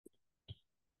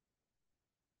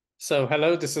So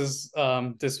hello, this is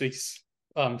this week's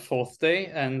fourth day,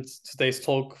 and today's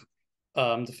talk,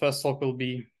 the first talk will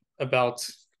be about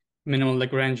minimal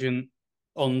Lagrangian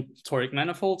on toric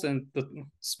manifolds, and the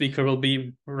speaker will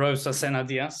be Rosa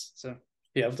Sena-Dias. So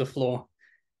you have the floor.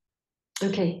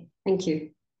 Okay, thank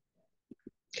you.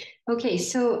 Okay,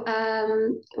 so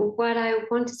what I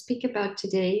want to speak about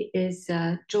today is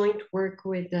joint work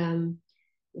with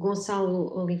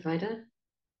Gonçalo Oliveira.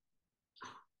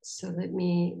 So let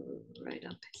me write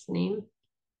up his name.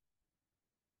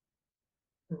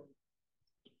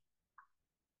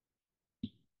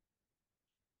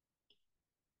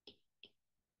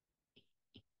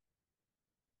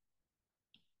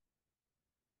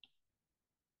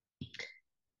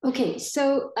 Okay,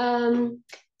 so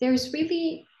there's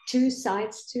really two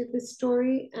sides to the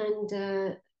story,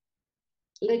 and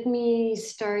let me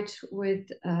start with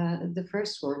the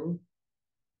first one.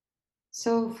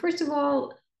 So first of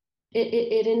all,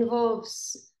 it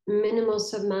involves minimal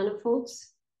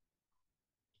submanifolds,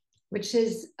 which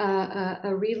is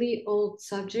a really old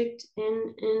subject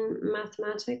in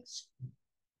mathematics.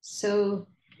 So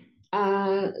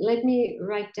let me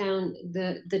write down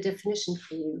the definition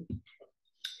for you.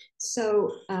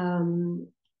 So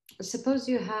suppose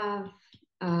you have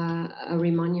a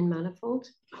Riemannian manifold.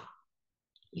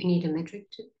 You need a metric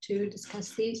to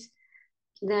discuss these.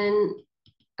 Then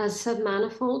a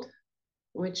submanifold,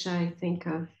 which I think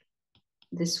of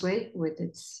this way with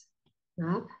its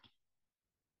map,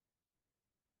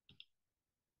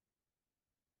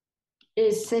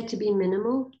 is said to be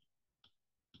minimal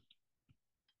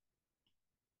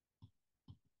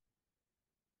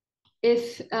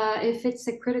if it's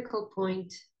a critical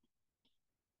point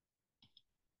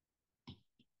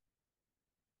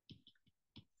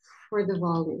for the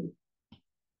volume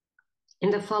in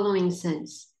the following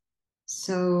sense.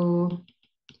 So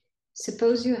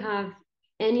suppose you have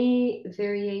any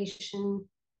variation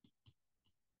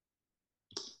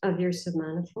of your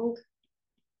submanifold,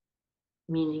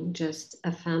 meaning just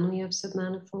a family of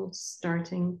submanifolds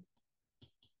starting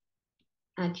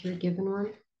at your given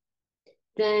one,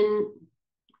 then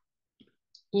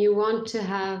you want to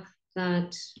have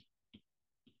that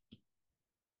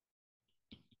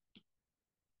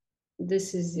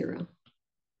this is zero.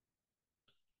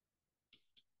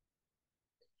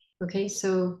 Okay,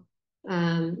 so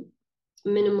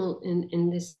minimal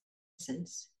in this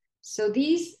sense. So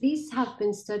these have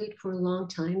been studied for a long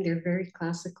time. They're very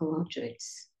classical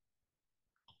objects.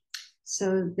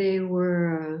 So they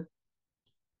were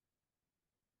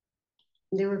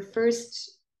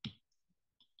first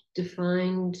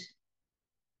defined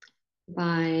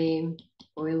by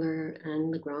Euler and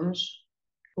Lagrange,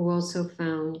 who also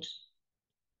found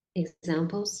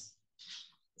examples.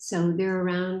 So they're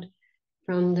around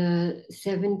from the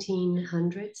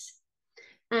 1700s.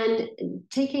 And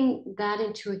taking that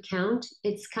into account,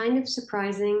 it's kind of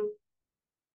surprising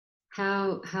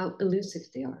how elusive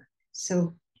they are.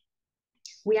 So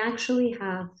we actually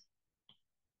have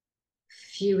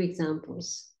few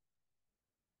examples.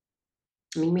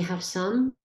 I mean, we have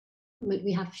some, but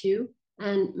we have few.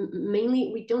 And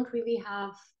mainly, we don't really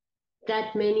have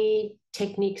that many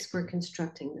techniques for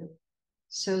constructing them.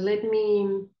 So let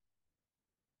me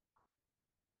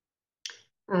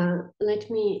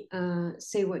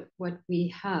say what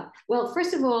we have. Well,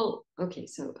 first of all, okay,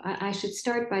 so I should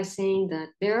start by saying that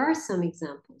there are some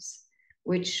examples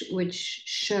which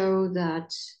show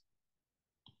that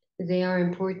they are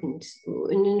important.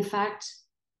 And in fact,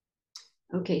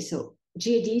 okay, so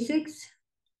geodesics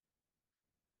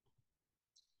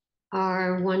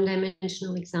are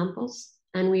one-dimensional examples,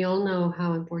 and we all know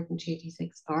how important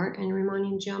geodesics are in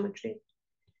Riemannian geometry.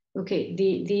 Okay,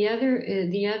 the other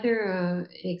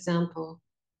example,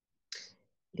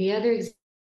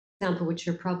 which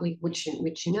you're probably which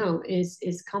you know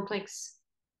is complex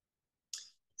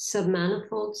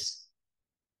submanifolds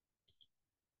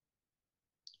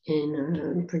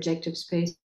in projective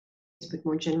space, but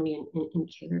more generally in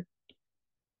Kähler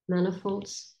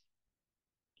manifolds.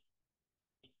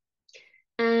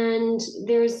 And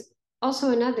there's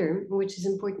also another which is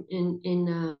important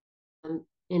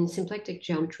in symplectic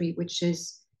geometry, which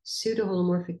is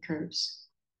pseudo-holomorphic curves.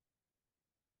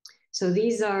 So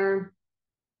these are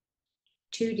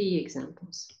 2D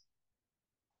examples.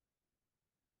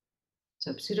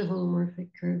 So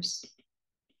pseudo-holomorphic curves,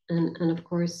 and of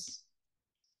course,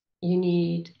 you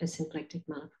need a symplectic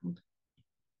manifold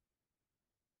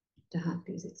to have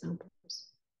these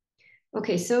examples.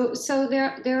 Okay, so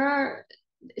there are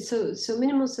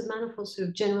minimal submanifolds sort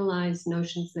of generalized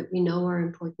notions that we know are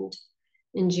important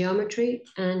in geometry,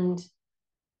 and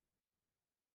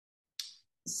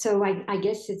so I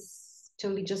guess it's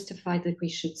totally justified that we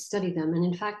should study them. And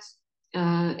in fact,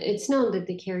 it's known that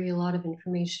they carry a lot of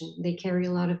information. They carry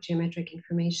a lot of geometric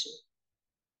information.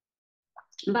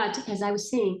 But as I was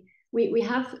saying, we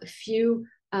have a few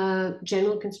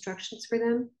general constructions for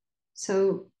them.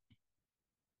 So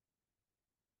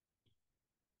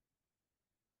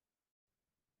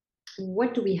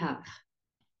what do we have?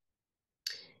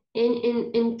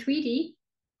 In 3D,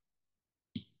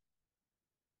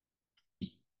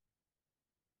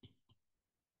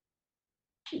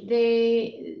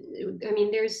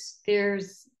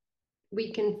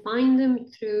 we can find them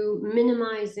through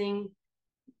minimizing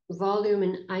volume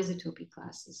and isotopy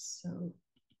classes. So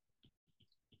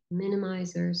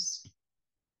minimizers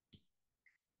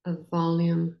of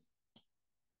volume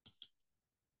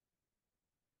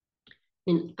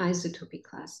in isotopy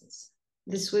classes.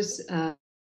 This was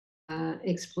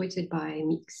exploited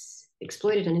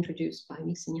and introduced by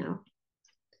Meeks and Yao.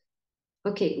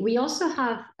 Okay, we also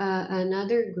have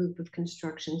another group of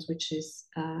constructions, which is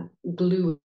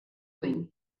gluing,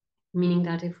 meaning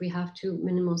that if we have two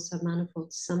minimal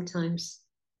submanifolds, sometimes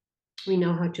we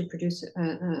know how to produce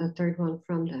a third one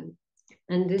from them.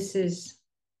 And this is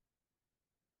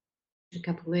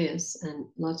Capoleus, and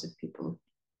lots of people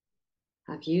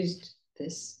have used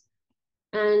this.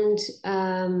 And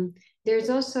there's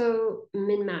also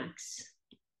min-max,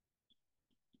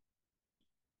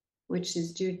 which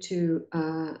is due to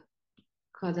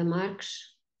Kodamarch.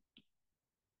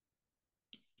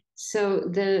 So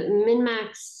the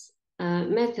min-max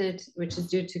method, which is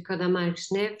due to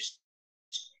Kodamarch-Neves,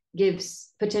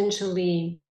 gives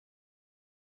potentially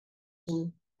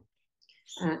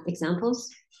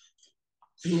examples.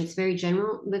 And it's very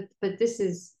general, but this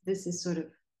is sort of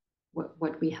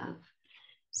what we have.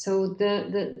 So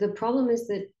the problem is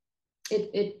that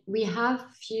we have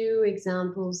few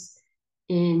examples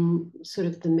in sort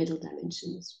of the middle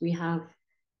dimensions. We have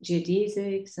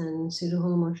geodesics and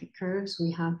pseudo-holomorphic curves.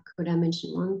 We have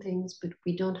codimension 1 things, but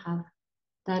we don't have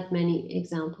that many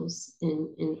examples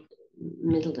in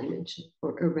middle dimension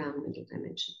or around middle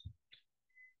dimension,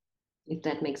 if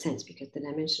that makes sense, because the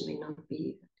dimension may not be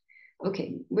even.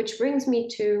 Okay, which brings me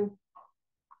to,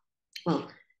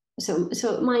 well, so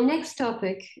my next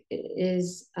topic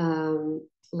is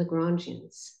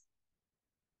Lagrangians.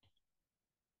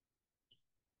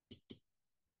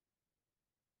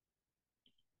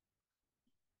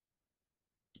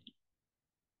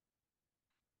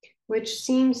 Which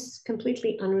seems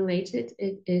completely unrelated.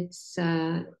 It's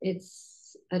a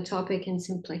topic in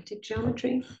symplectic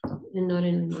geometry and not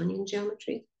in Riemannian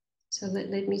geometry. So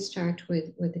let me start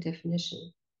with the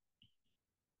definition.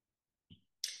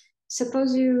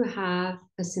 Suppose you have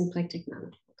a symplectic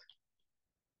manifold.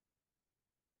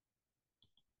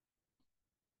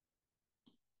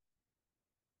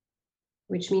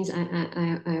 Which means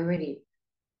I already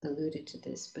alluded to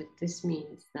this, but this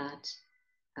means that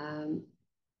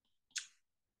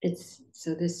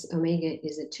so this omega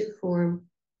is a 2 form,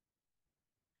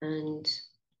 and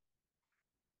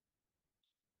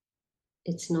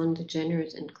it's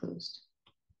non-degenerate and closed.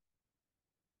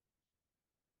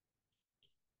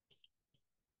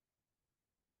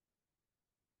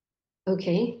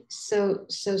 Okay, so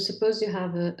suppose you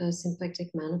have a symplectic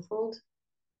manifold,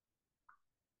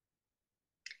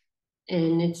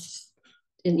 and it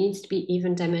needs to be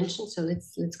even dimension. So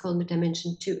let's call the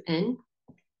dimension 2n,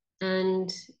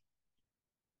 and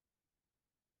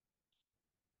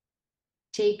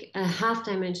take a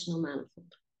half-dimensional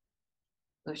manifold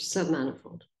or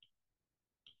submanifold.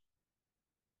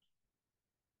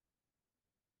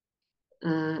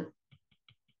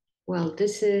 Well,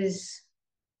 this is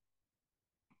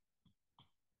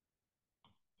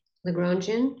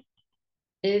Lagrangian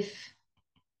if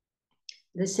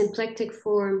the symplectic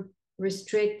form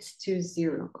restricts to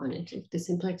 0 on it, if the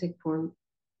symplectic form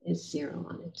is 0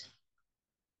 on it.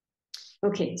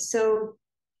 Okay, so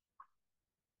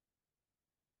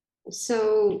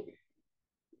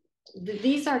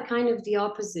these are kind of the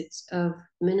opposites of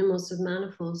minimal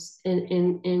submanifolds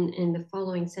in the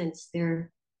following sense.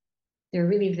 They're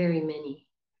really very many.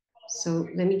 So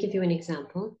let me give you an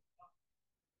example.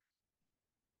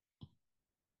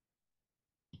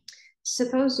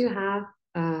 Suppose you have,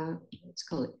 let's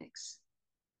call it X.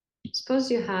 Suppose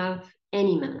you have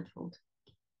any manifold.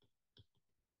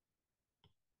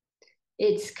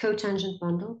 Its cotangent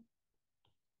bundle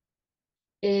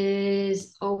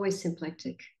is always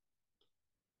symplectic.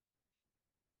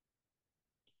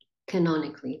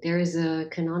 Canonically, there is a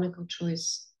canonical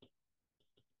choice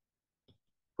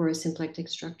for a symplectic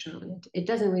structure on it. It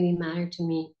doesn't really matter to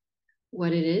me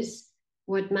what it is.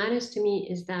 What matters to me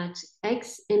is that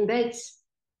X embeds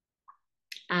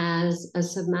as a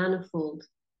submanifold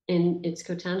in its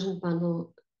cotangent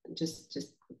bundle, just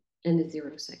in the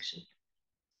zero section.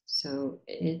 So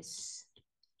it's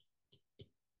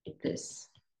this.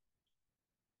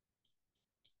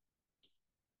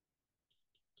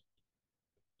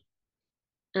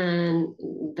 And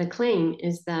the claim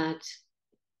is that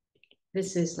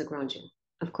this is Lagrangian.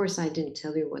 Of course, I didn't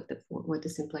tell you what the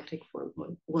symplectic form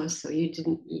was, so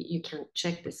you can't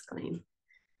check this claim.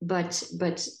 But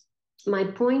my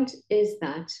point is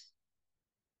that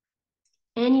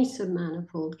any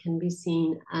submanifold can be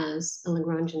seen as a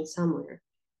Lagrangian somewhere.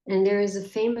 And there is a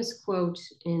famous quote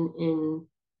in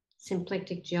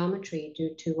symplectic geometry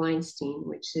due to Weinstein,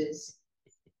 which is,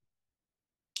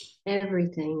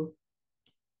 everything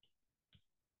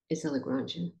is a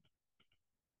Lagrangian,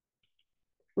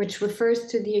 which refers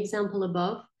to the example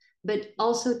above, but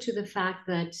also to the fact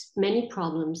that many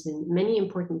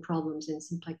important problems in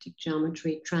symplectic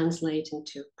geometry translate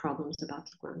into problems about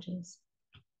Lagrangians.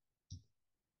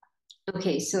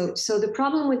 Okay, so the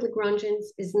problem with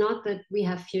Lagrangians is not that we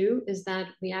have few, is that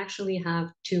we actually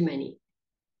have too many.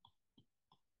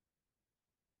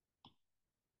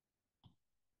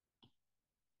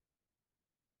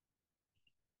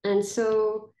 And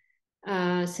so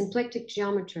symplectic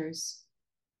geometers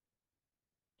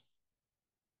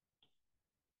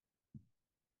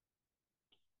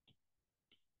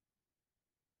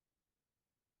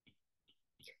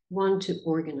want to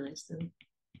organize them,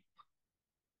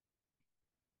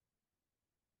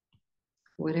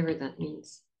 whatever that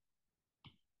means.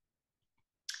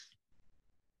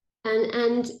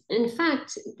 And in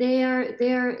fact, they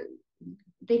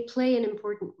play an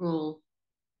important role.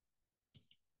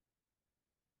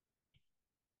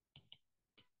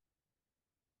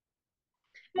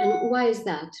 And why is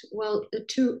that? Well,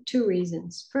 two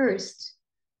reasons. First,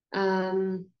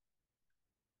 so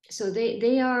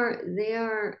they are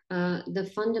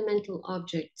the fundamental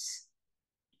objects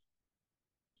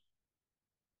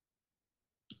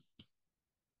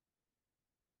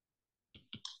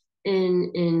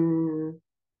in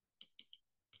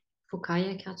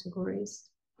Fukaya categories.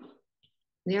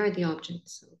 They are the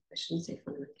objects. So I shouldn't say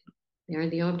fundamental. They are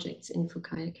the objects in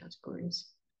Fukaya categories.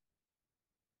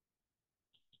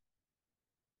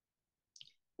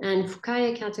 And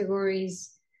Fukaya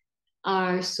categories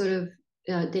are sort of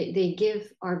they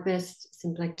give our best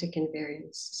symplectic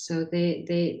invariance. So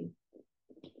they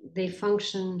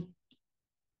function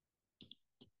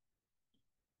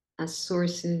as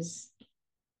sources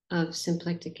of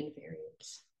symplectic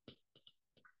invariance.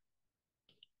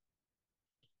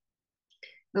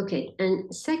 Okay,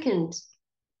 and second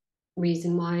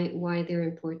reason why they're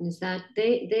important is that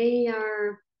they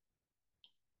are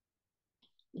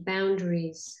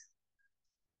boundaries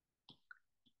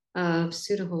of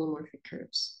pseudo-holomorphic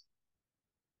curves.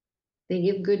 They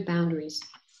give good boundaries.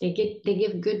 They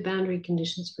give good boundary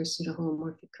conditions for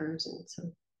pseudo-holomorphic curves, and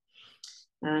so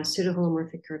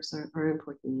pseudo-holomorphic curves are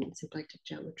important in symplectic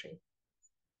geometry.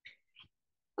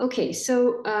 Okay,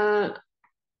 so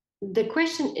the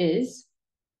question is,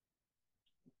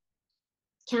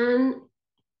 can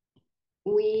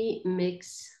we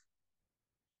mix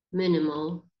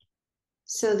minimal?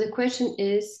 So the question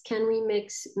is, can we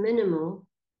mix minimal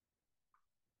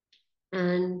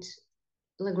and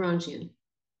Lagrangian?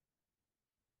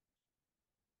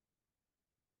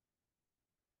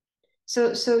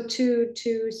 So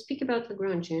to speak about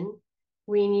Lagrangian,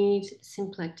 we need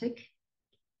symplectic.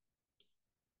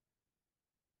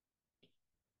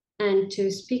 And to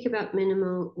speak about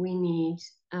minimal, we need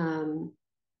a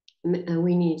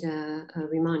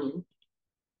Riemannian.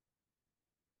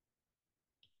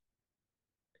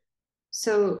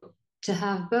 So to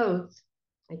have both,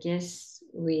 I guess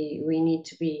we need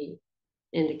to be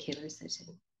in the Kähler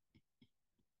setting.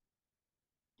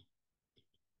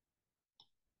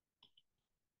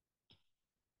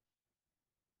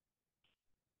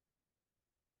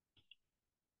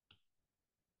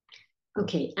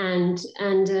 Okay, and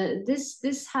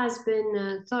this has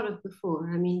been thought of before.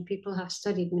 I mean, people have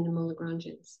studied minimal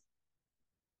Lagrangians,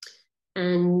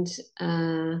 and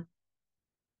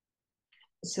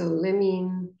so let me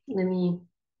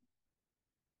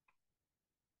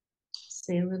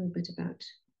say a little bit about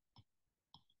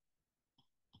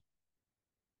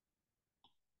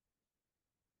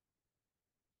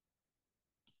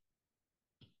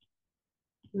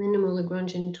minimal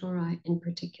Lagrangian tori in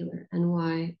particular, and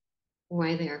why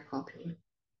they are popular.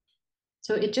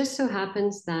 So it just so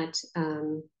happens that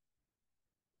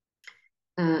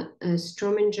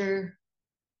Strominger,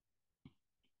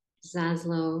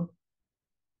 Zaslow,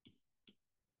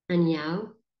 and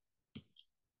Yau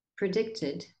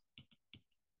predicted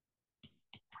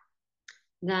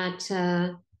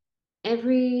that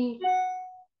every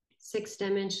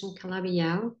 6-dimension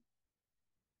Calabi-Yau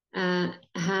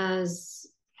has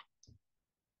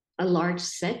a large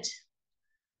set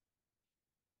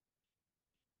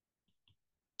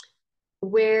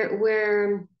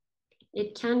where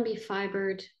it can be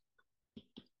fibered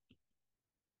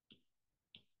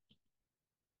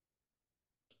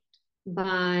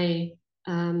by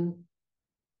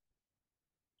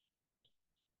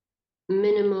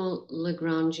minimal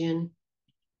Lagrangian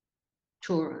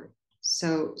tori.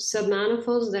 So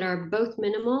submanifolds that are both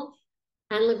minimal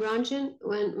and Lagrangian,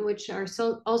 which are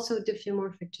also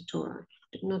diffeomorphic to tori,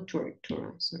 not toric,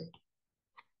 tori, sorry.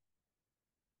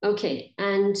 Okay,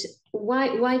 and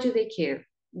why do they care?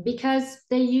 Because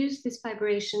they use this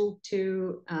fibration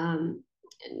to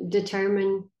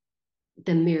determine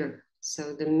the mirror.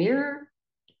 So the mirror,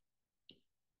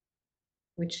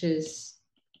 which is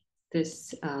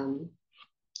this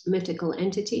mythical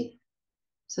entity.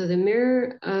 So the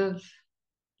mirror of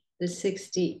the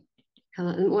 6D,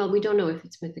 well, we don't know if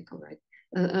it's mythical, right?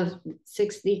 Of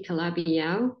 6D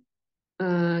Calabi-Yau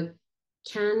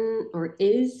can or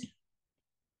is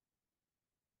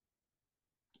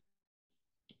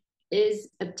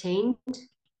obtained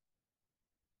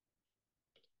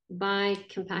by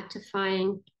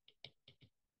compactifying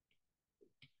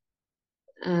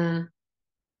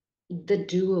the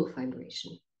dual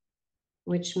fibration,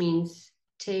 which means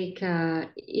take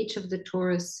each of the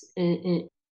torus in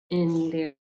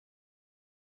their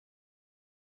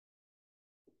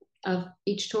of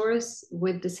each torus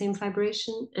with the same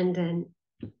fibration and then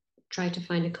try to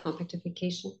find a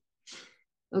compactification.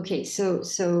 Okay,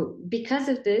 so because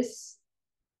of this,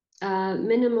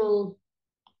 minimal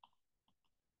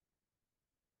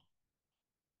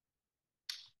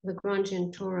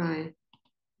Lagrangian tori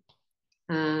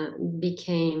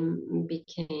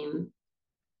became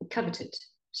coveted.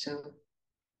 So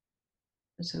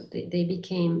they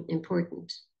became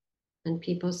important and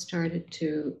people started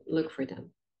to look for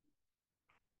them.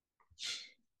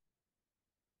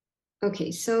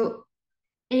 Okay, so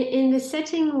in the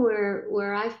setting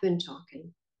where I've been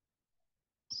talking,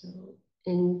 so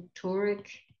in toric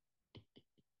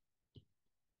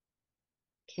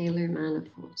Kähler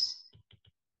manifolds.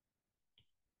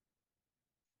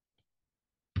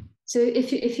 So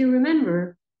if you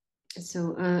remember,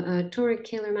 so a toric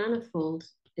Kähler manifold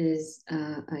is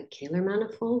a Kähler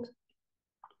manifold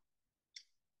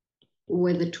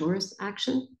with a torus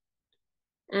action,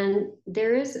 and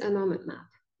there is a moment map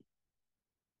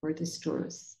for this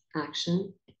torus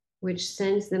action, which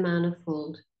sends the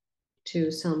manifold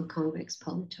to some convex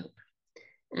polytope.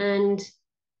 And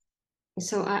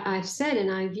so I've said,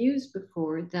 and I've used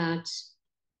before, that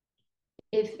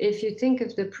if you think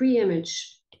of the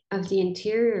pre-image of the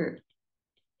interior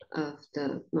of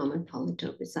the moment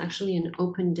polytope, it's actually an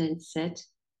open dense set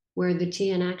where the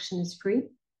Tn action is free.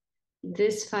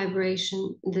 This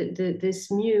fibration, this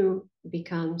mu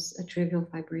becomes a trivial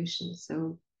fibration.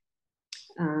 So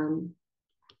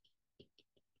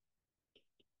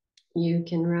you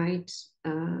can write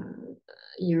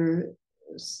your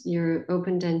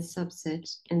open dense subset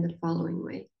in the following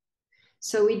way.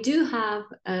 So we do have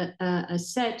a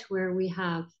set where we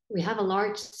have a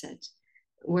large set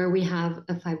where we have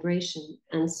a fibration.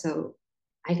 And so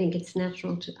I think it's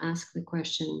natural to ask the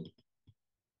question,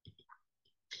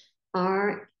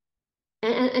 and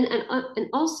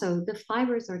also the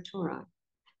fibers are tori.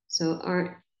 So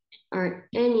are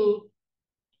any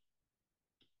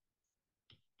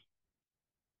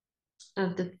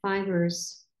of the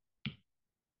fibers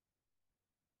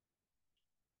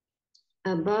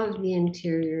above the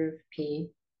interior of P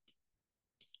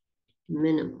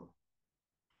minimal?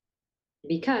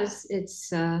 Because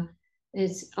it's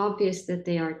obvious that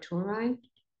they are tori,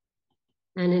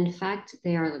 and in fact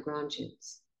they are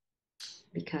Lagrangians,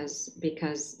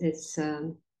 because it's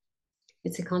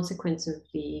a consequence of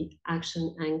the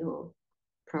action angle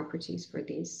properties for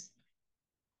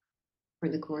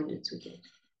the coordinates we get.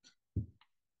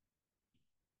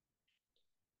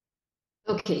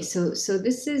 Okay, so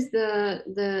this is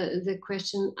the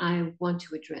question I want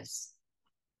to address.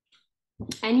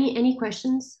 Any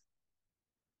questions?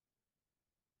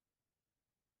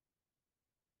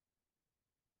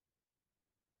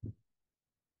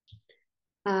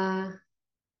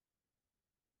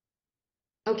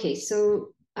 Okay,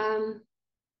 so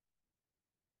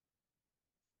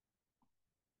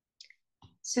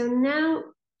now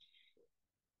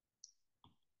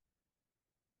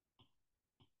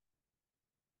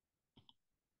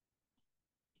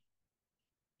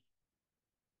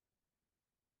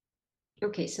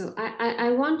okay, so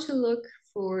I want to look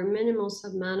for minimal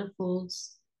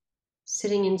submanifolds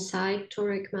sitting inside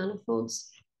toric manifolds.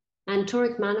 And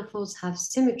toric manifolds have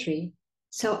symmetry.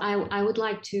 So I would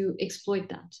like to exploit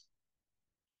that.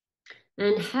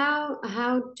 And how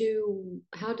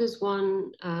does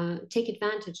one take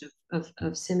advantage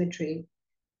of symmetry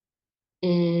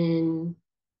in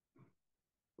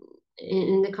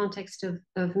the context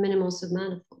of minimal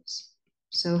submanifolds?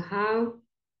 So how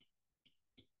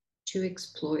to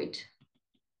exploit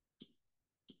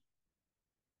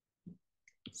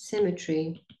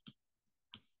symmetry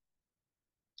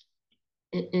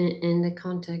in the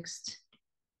context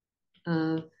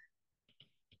of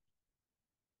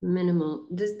minimal.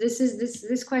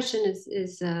 This question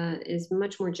is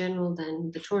much more general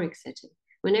than the toric setting.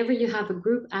 Whenever you have a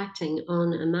group acting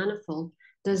on a manifold,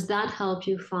 does that help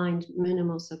you find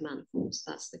minimal submanifolds?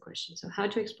 That's the question. So how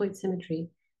to exploit symmetry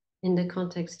in the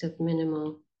context of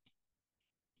minimal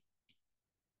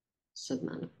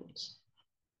submanifolds.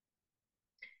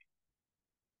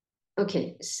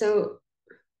 Okay, so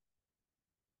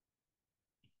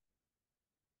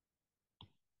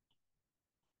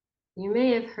you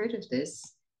may have heard of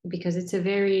this because it's a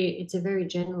very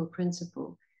general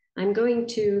principle. I'm going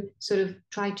to sort of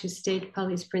try to state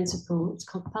Pauli's principle. It's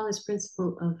called Pauli's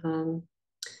principle of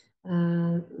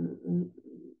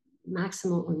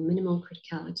maximal or minimal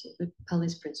criticality. But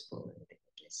Pauli's principle, I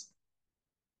guess,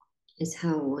 is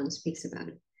how one speaks about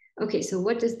it. Okay, so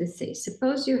what does this say?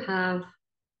 Suppose you have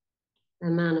a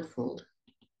manifold,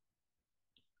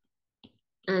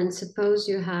 and suppose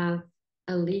you have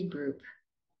a Lie group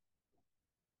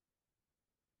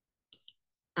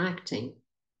acting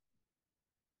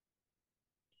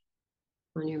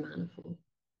on your manifold.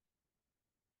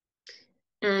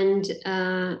 And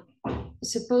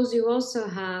suppose you also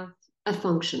have a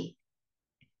function,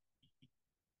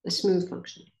 a smooth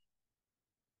function.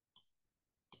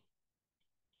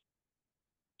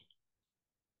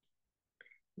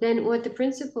 Then what the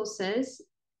principle says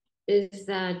is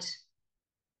that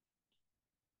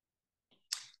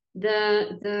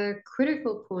the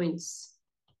critical points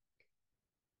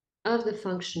of the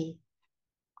function,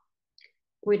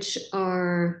 which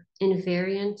are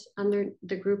invariant under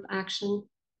the group action,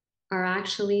 are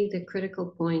actually the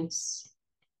critical points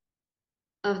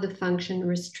of the function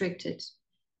restricted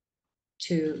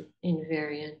to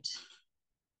invariant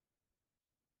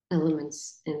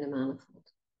elements in the manifold.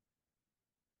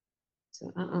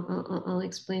 So I'll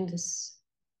explain this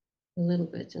a little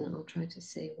bit, and I'll try to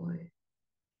say why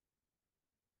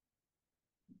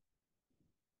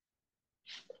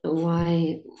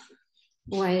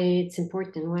it's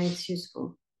important, why it's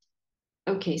useful.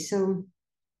 Okay, so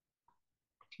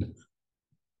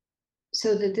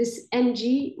this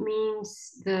MG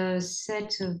means the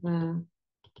set of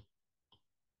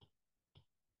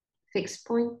fixed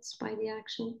points by the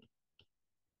action.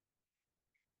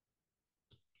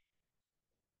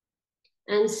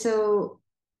 And so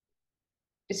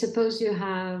suppose you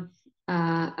have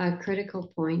a critical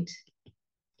point,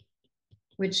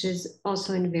 which is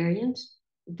also invariant,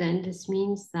 then this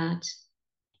means that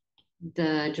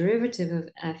the derivative of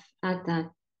f at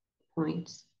that point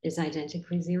is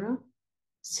identically zero.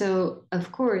 So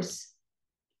of course,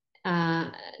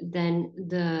 then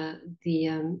the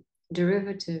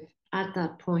derivative at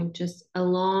that point just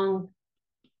along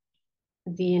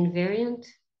the invariant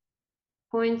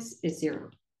points is zero.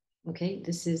 Okay,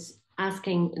 this is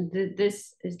asking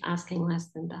less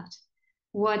than that.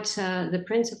 What the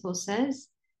principle says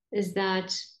is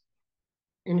that,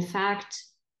 in fact,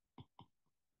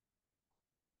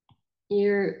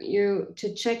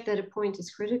 to check that a point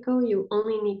is critical, you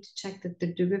only need to check that the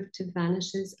derivative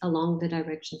vanishes along the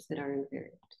directions that are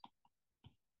invariant.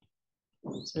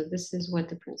 So this is what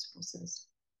the principle says.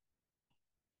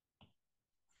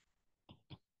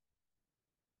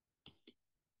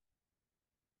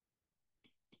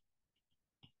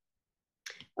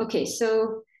 Okay,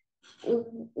 so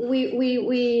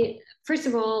we first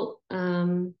of all,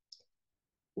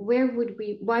 why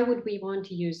would we want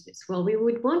to use this? Well, we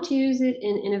would want to use it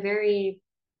in a very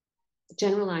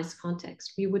generalized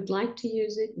context. We would like to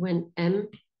use it when M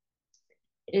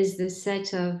is the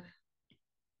set of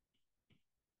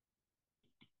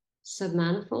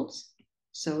submanifolds.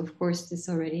 So of course, this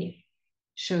already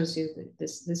shows you that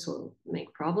this will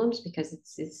make problems because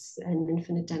it's an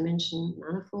infinite dimension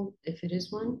manifold if it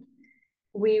is one.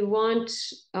 We want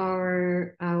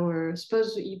our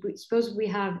suppose we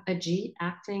have a G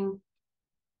acting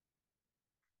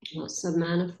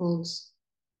submanifolds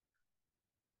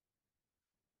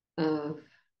of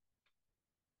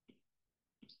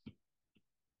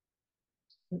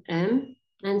M,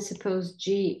 and suppose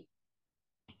G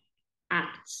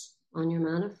acts on your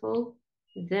manifold,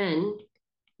 then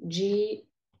G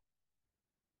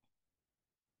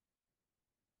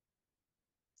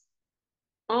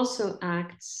also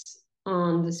acts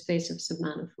on the space of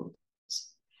submanifolds.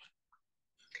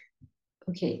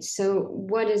 Okay, so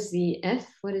what is the F?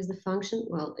 What is the function?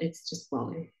 Well, it's just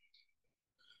volume.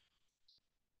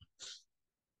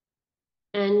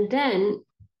 And then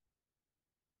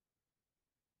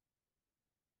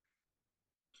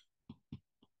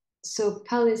so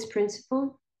Pauli's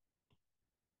principle,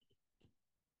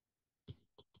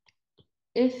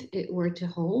 if it were to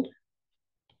hold,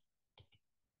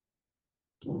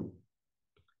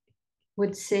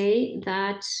 would say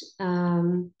that,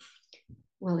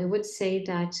 well, it would say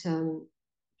that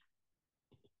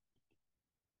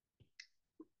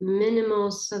minimal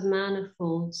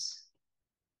submanifolds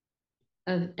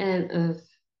of M,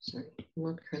 sorry,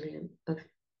 not curly M, of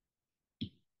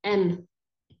M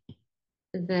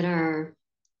that are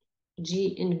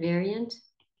G invariant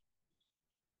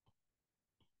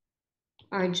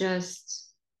are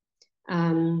just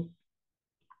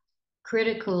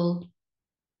critical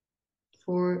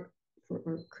for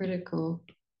or critical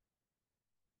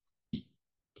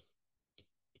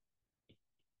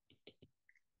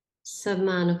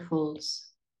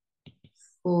submanifolds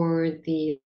for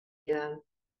the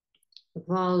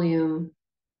volume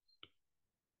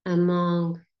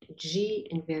among G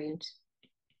invariant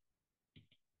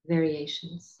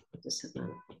variations of the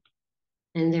submanifold.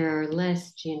 And there are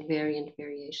less G invariant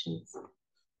variations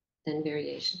than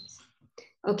variations.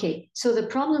 Okay, so the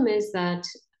problem is that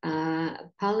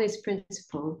Pauli's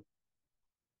principle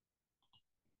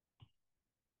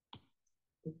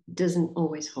doesn't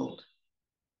always hold.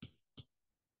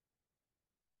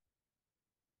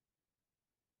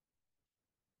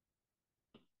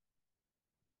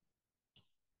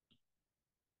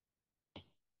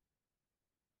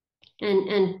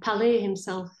 And Pauli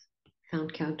himself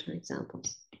found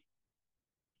counterexamples.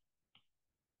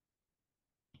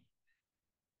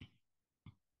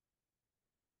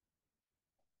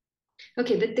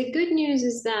 Okay, the good news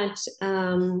is that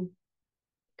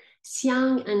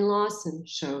Xiang and Lawson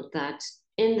showed that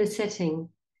in the setting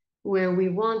where we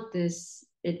want this,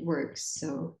 it works.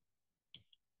 So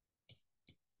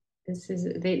this is,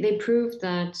 they proved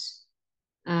that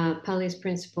Pauli's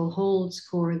principle holds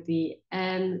for the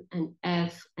M and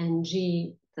F and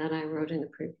G that I wrote in the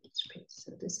previous page.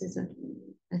 So this is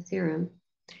a theorem.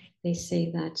 They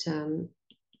say that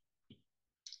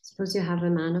suppose you have a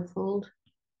manifold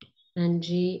and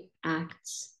G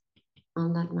acts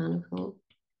on that manifold,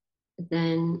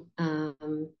 then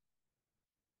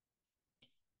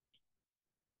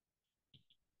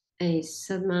a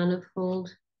submanifold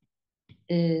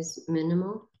is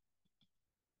minimal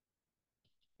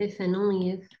if and only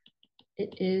if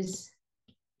it is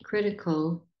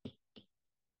critical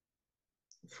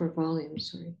for volume,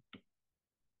 sorry.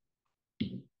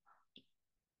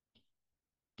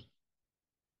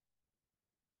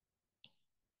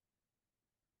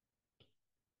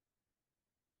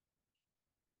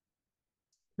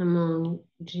 Among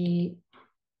G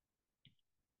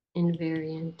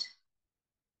invariant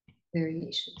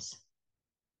variations.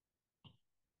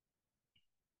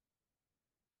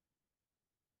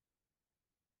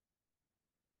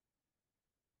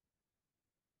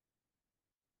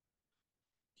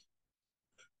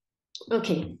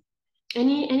 Okay,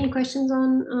 any questions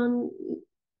on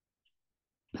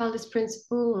Pauli's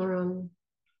principle or on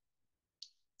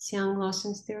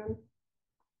Xiang-Lawson's theorem?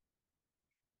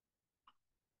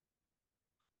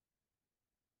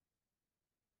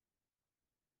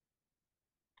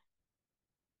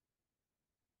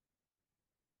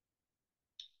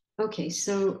 Okay,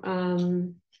 so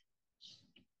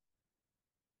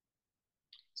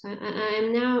so I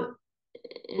am now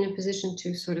in a position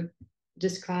to sort of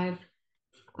describe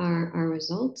our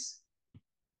results.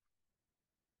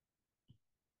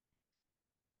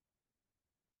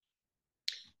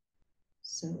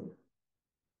 So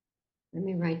let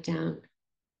me write down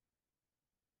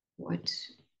what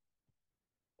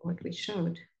we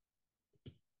showed.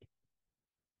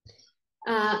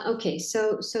 Okay,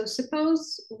 so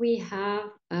suppose we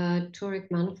have a toric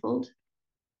manifold.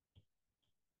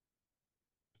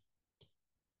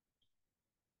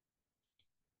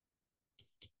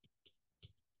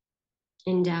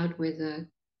 Endowed with a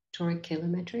toric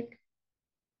kilometric.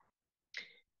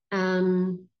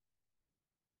 And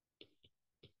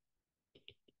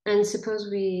suppose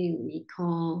we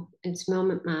call its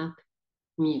moment map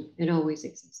mu. It always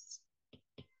exists.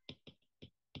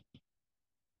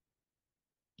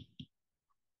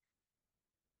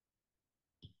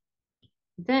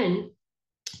 Then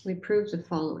we prove the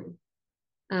following.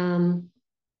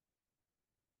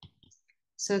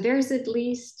 So there's at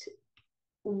least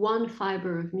one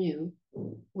fiber of mu,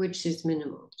 which is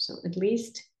minimal. So at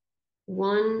least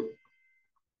one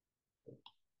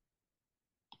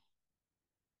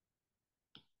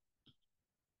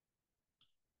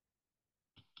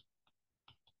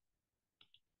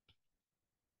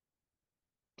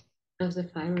of the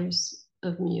fibers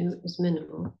of mu is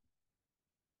minimal.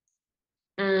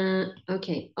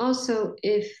 Okay, also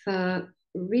if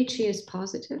Ricci is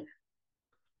positive,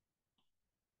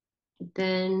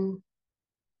 then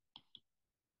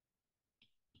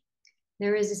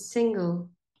there is a single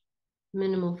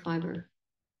minimal fiber.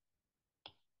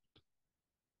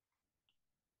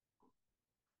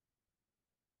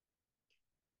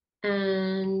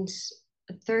 And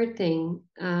a third thing,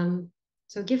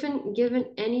 so given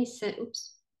any set,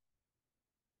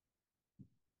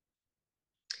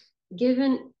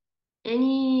 given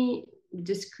any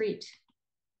discrete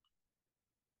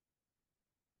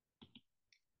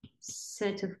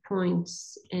set of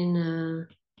points in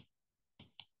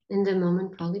the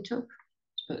moment polytope,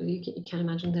 so you can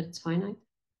imagine that it's finite.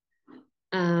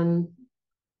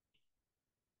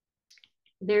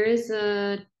 There is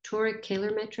a toric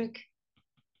Kähler metric.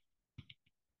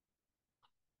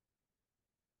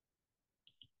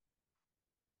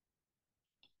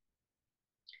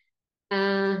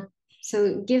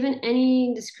 So given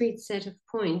any discrete set of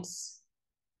points,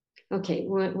 okay,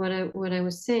 what I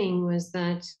was saying was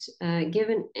that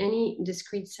given any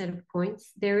discrete set of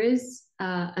points, there is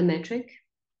a metric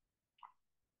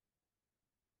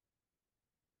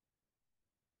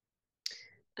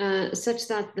such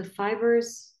that the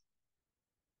fibers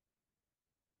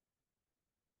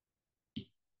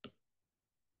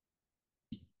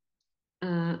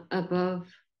above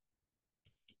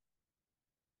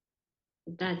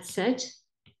that set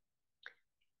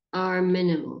are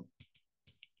minimal.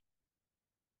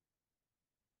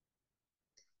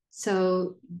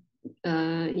 So,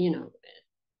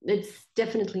 it's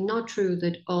definitely not true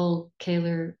that all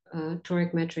Kähler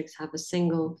toric metrics have a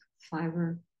single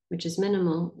fiber, which is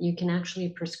minimal. You can actually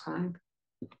prescribe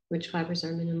which fibers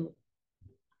are minimal.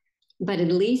 But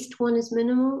at least one is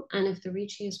minimal, and if the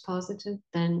Ricci is positive,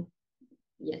 then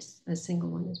yes, a single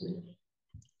one is minimal.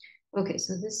 Okay,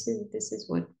 so this is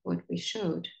what we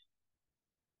showed.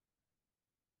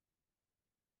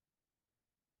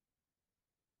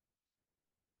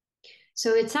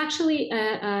 So it's actually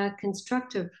a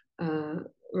constructive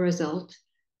result.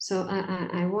 So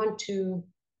I want to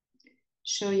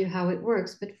show you how it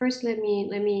works, but first let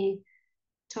me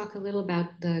talk a little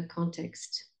about the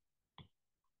context,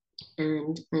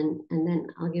 and then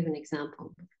I'll give an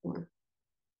example before.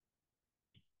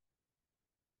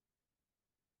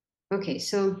 Okay,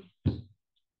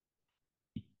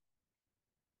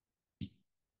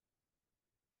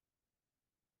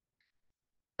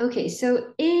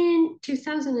 so in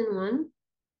 2001,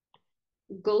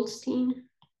 Goldstein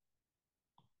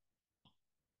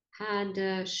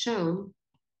had shown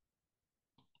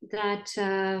that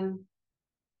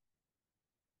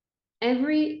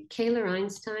every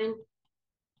Kähler-Einstein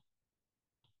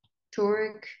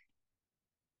toric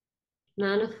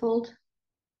manifold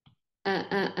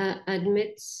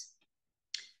admits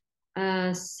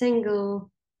a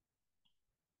single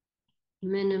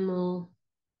minimal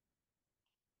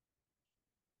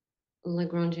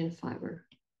Lagrangian fiber.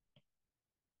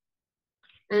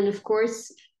 And of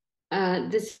course,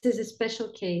 this is a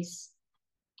special case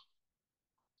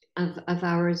of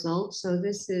our result. So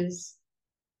this is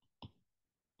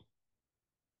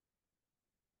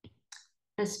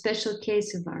a special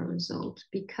case of our result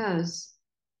because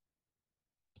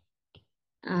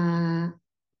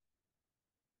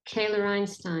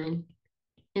Kähler-Einstein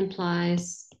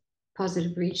implies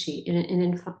positive Ricci, and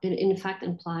in fact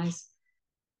implies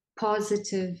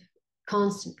positive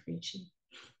constant Ricci.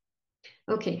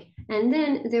 Okay, and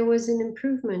then there was an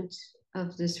improvement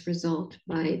of this result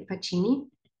by Pacini.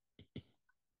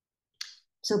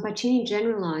 So Pacini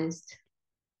generalized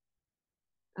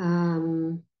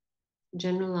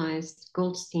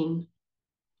Goldstein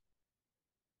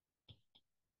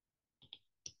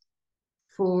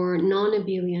for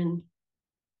non-abelian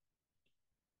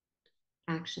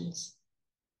actions.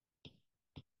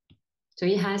 So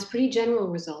he has pretty general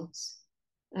results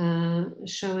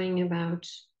showing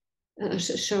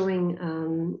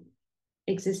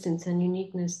existence and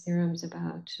uniqueness theorems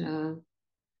about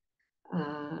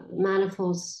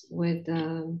manifolds with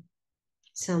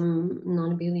some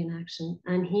non-abelian action.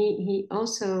 And he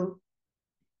also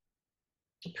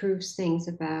proves things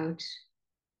about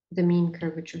the mean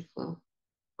curvature flow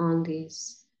on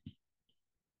these.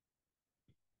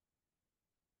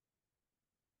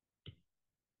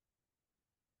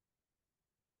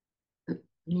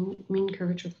 mean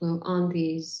curvature flow on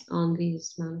these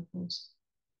manifolds.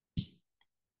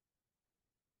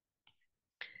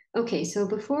 Okay, so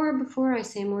before I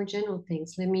say more general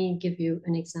things, let me give you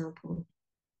an example.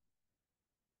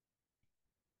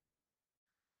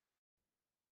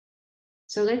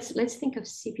 So let's think of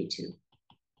CP2.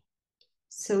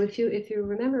 So if you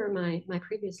remember my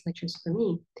previous lectures for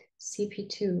me,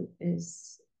 CP2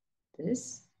 is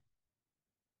this,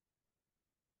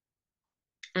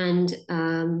 and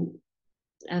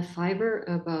a fiber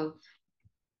above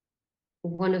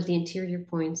one of the interior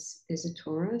points is a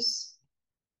torus.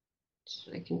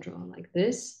 So I can draw like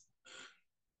this.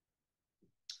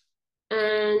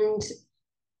 And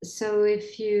so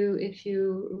if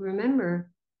you remember,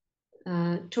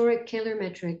 toric Kähler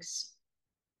metrics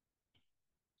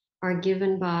are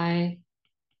given by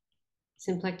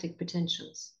symplectic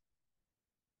potentials.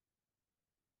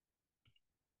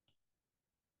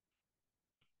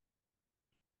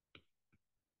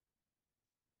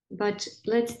 But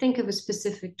let's think of a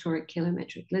specific toric Kähler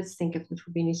metric. Let's think of the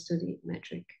Fubini-Studi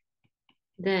metric.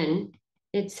 Then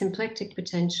its symplectic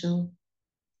potential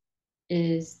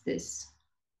is this.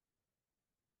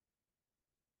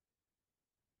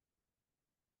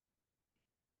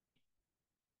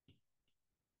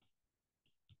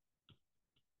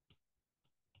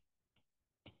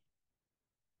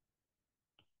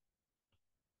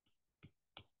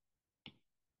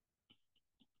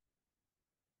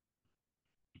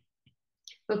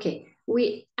 Okay,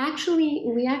 we actually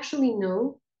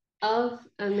know of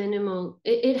a minimal.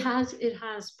 It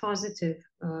has positive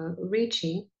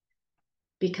Ricci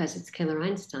because it's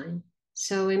Kähler-Einstein.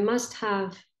 So it must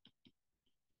have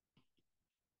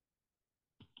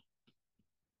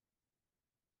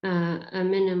a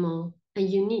minimal, a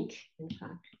unique, in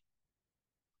fact.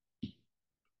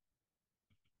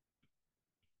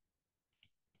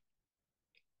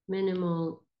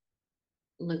 Minimal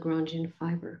Lagrangian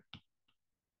fiber.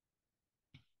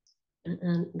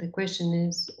 And the question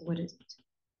is, what is it?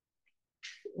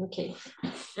 Okay,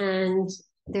 and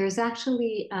there's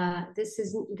actually this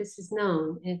is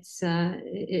known. It's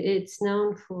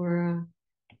known for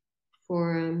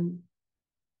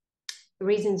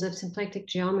reasons of symplectic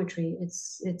geometry.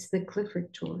 It's the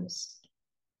Clifford torus,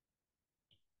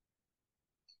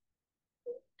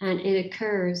 and it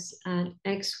occurs at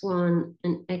x1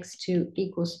 and x2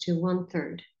 equals to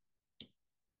 1/3.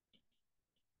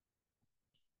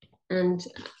 And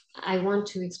I want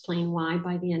to explain why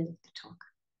by the end of the talk.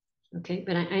 Okay,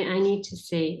 but I need to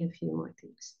say a few more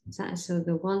things. So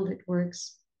the one that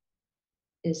works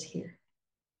is here,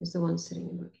 is the one sitting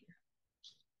above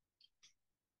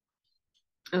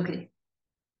here. Okay,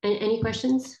 any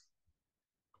questions?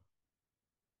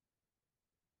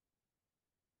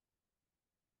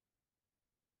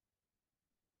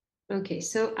 Okay,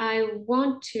 so I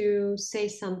want to say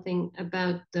something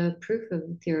about the proof of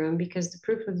the theorem because the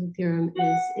proof of the theorem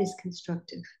is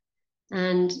constructive.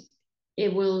 And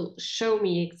it will show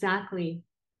me exactly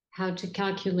how to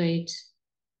calculate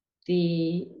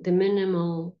the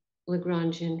minimal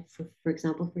Lagrangian, for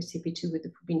example, for CP2 with the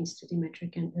Fubini-Studi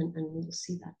metric, and we'll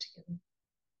see that together.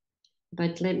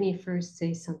 But let me first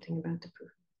say something about the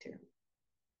proof of the theorem.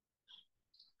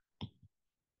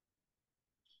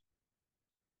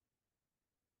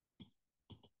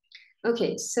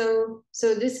 Okay, so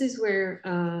this is where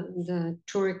the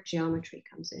toric geometry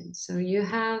comes in. So you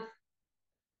have,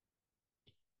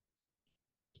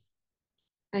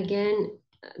 again,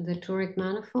 the toric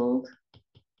manifold.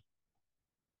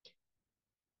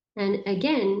 And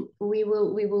again, we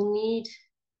will need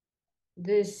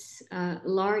this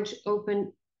large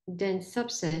open dense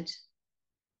subset,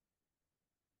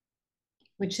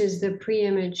 which is the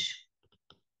pre-image.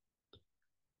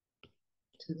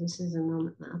 So this is a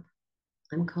moment map.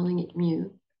 I'm calling it mu,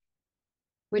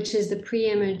 which is the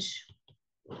pre-image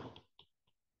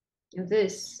of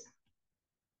this.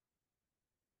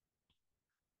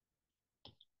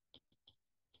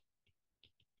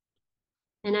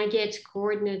 And I get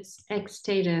coordinates x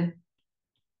theta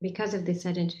because of this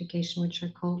identification, which are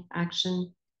called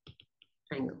action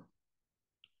angle.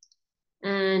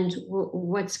 And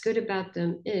what's good about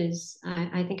them is,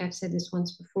 I think I've said this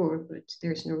once before, but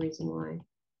there's no reason why.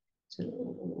 So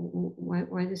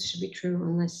why this should be true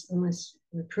unless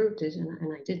we proved it,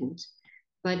 and I didn't.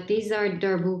 But these are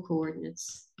Darboux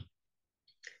coordinates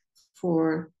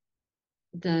for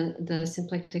the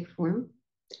symplectic form.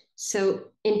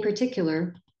 So in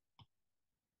particular,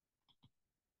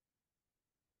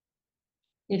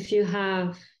 if you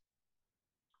have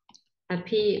a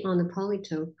P on the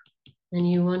polytope and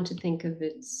you want to think of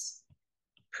its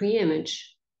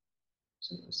pre-image,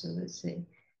 so let's say,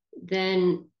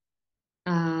 then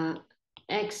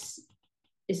x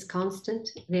is constant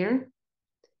there.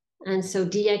 And so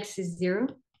dx is 0.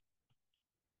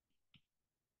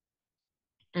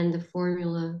 And the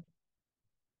formula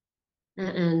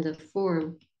and the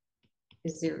form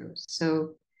is 0.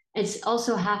 So it's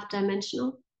also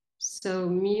half-dimensional. So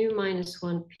mu minus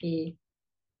 1p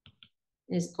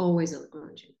is always a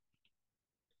Lagrangian.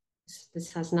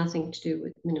 This has nothing to do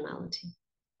with minimality.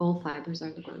 All fibers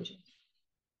are Lagrangian.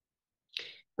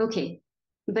 Okay,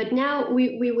 but now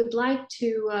we would like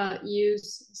to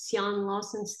use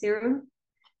Sian-Lawson's theorem.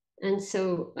 And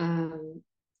so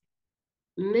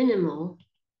minimal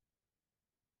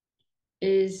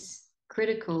is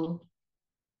critical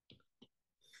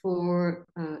for,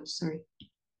 sorry,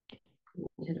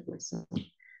 I'm ahead of myself,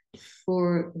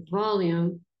 for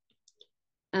volume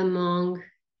among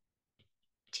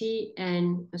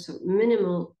Tn, so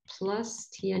minimal plus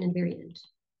Tn invariant.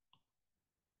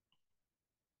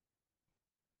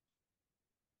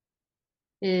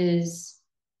 Is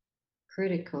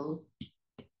critical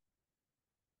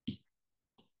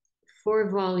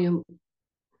for volume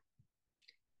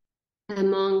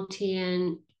among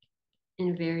Tn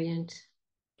invariant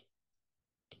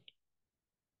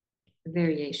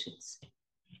variations.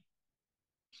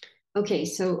 Okay,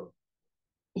 so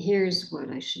here's what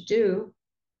I should do.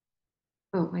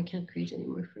 Oh, I can't create any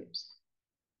more frames.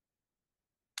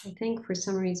 I think for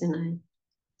some reason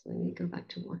let me go back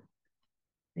to one.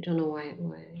 I don't know why.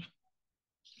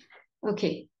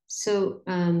 Okay, so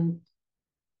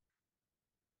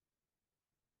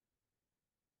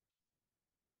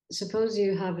suppose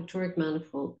you have a toric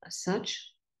manifold as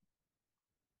such,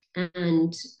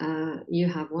 and you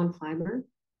have one fiber,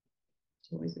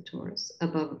 towards the torus,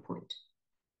 above a point.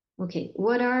 Okay,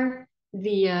 what are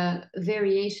the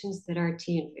variations that are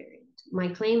T invariant? My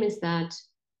claim is that,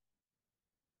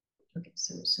 okay,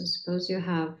 so suppose you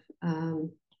have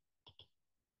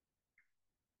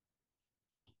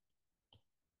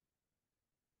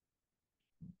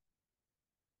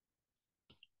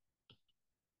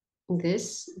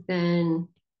this, then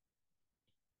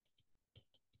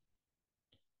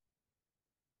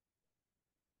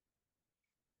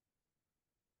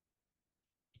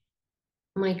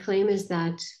my claim is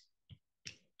that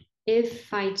if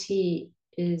phi t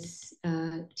is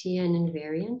Tn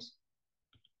invariant,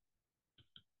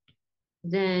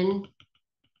 then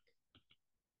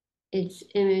its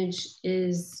image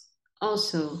is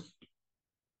also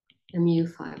a mu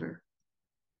fiber.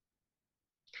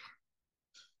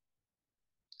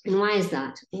 And why is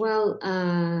that? Well,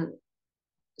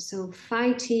 so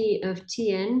phi t of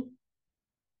Tn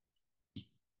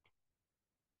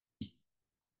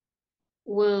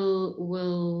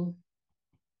will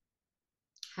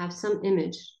have some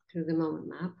image through the moment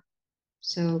map.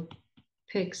 So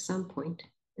pick some point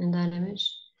in that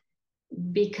image.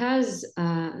 Because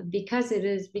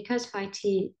phi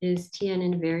t is Tn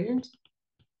invariant,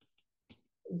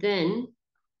 then,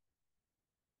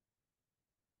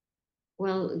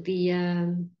 well,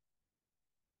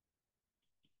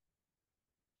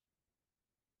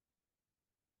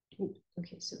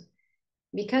 okay, so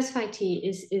because phi t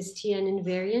is Tn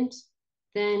invariant,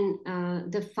 then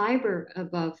the fiber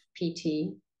above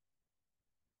pt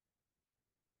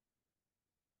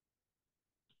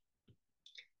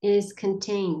is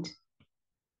contained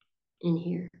in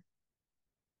here.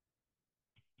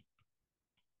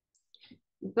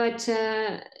 But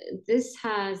the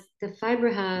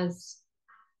fiber has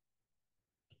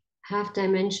half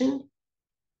dimension,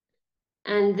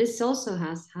 and this also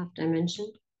has half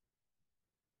dimension.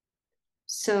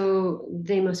 So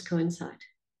they must coincide.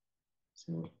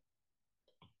 So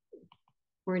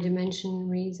for dimension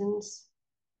reasons,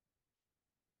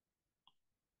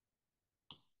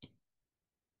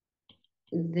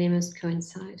 they must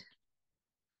coincide.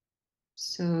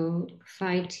 So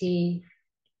phi t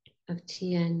of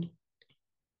Tn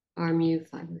are mu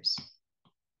fibers.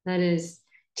 That is,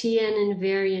 Tn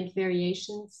invariant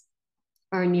variations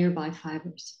are nearby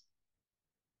fibers.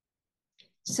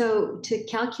 So to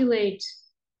calculate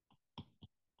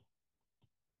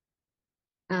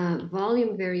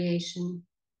volume variation,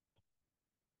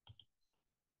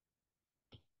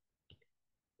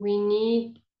 we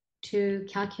need to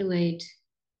calculate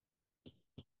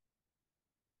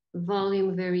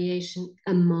volume variation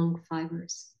among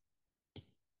fibers.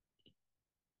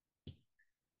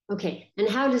 Okay, and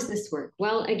how does this work?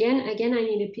 Well, again, I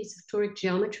need a piece of toric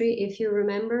geometry. If you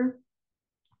remember,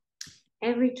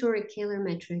 every toric Kähler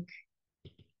metric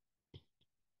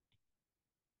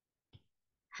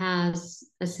has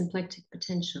a symplectic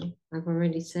potential. I've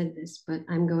already said this, but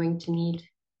I'm going to need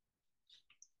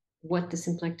what the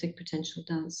symplectic potential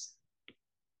does.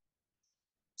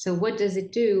 So what does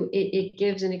it do? It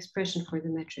gives an expression for the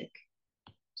metric.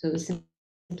 So the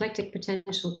symplectic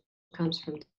potential comes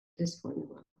from this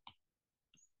formula.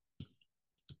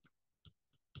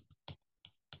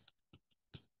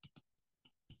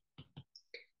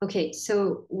 Okay,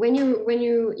 so when you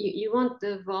want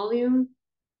the volume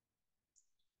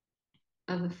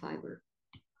of a fiber,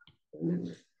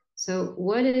 remember. So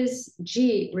what is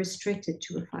G restricted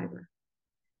to a fiber?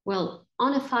 Well,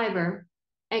 on a fiber,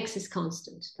 X is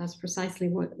constant. That's precisely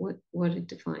what it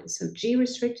defines. So G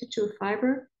restricted to a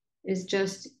fiber is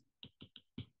just,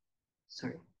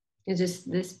 sorry, it's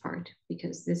just this part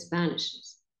because this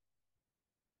vanishes.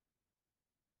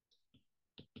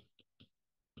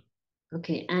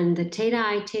 Okay, and the theta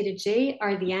I, theta j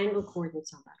are the angle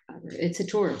coordinates on that fiber. It's a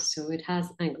torus, so it has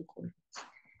angle coordinates.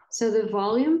 So the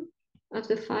volume of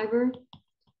the fiber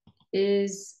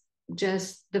is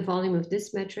just the volume of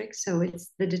this metric. So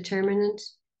it's the determinant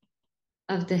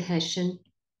of the Hessian,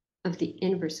 of the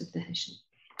inverse of the Hessian.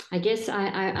 I guess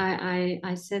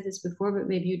I said this before, but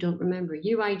maybe you don't remember.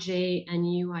 Uij and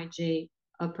Uij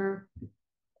upper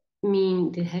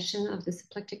mean the Hessian of the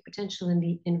symplectic potential and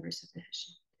the inverse of the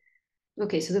Hessian.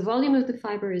 Okay, so the volume of the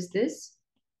fiber is this.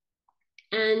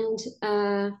 And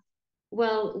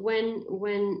well,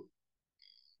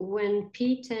 when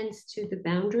P tends to the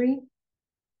boundary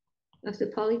of the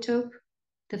polytope,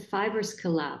 the fibers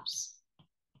collapse.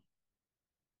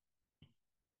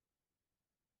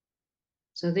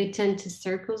 So they tend to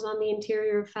circles on the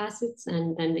interior facets,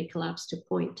 and then they collapse to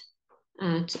point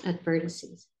at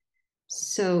vertices.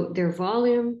 So their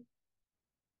volume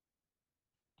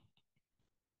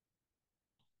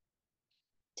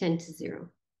tends to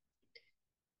 0.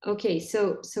 Okay,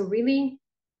 so really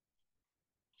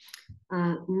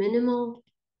minimal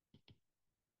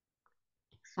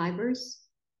fibers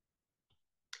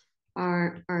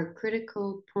are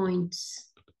critical points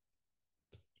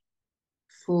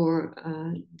for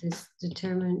this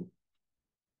determinant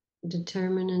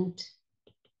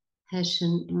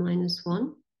Hessian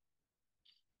 -1,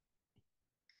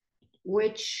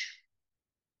 which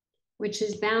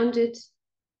is bounded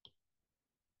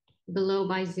below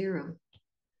by 0.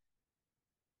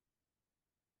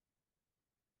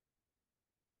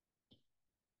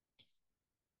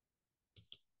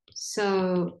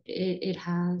 So it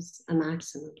has a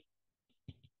maximum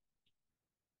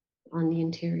on the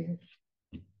interior.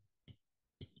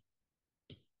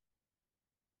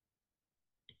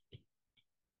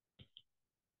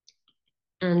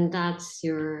 And that's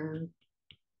your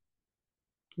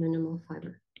minimal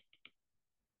fiber.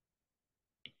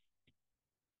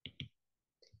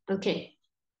 Okay.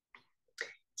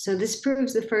 So this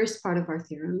proves the first part of our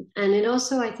theorem. And it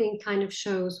also, I think, kind of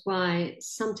shows why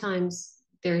sometimes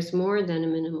there's more than a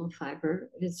minimal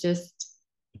fiber. It's just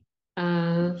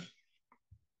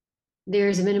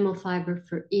there's a minimal fiber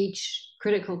for each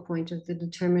critical point of the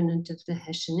determinant of the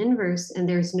Hessian inverse, and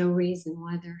there's no reason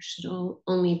why there should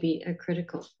only be a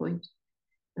critical point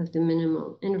of the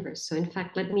minimal inverse. So in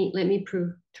fact, let me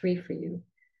prove 3 for you.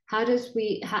 How does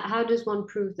one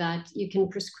prove that you can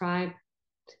prescribe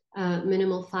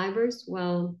minimal fibers?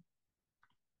 Well,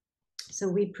 so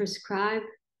we prescribe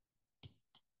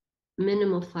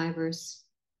minimal fibers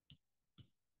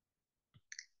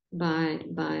by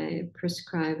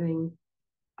prescribing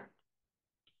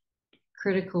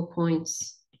critical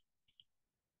points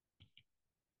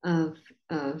of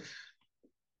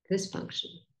this function.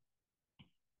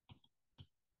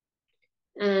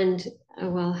 And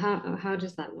well, how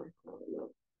does that work?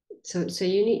 So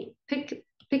you need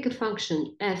pick a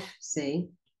function f, say,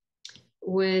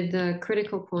 with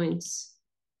critical points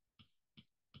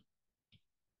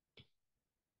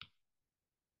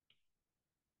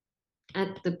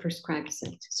at the prescribed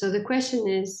set. So the question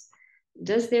is,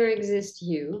 does there exist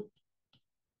U,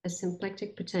 a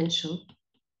symplectic potential,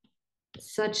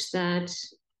 such that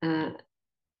the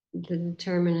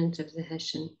determinant of the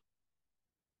Hessian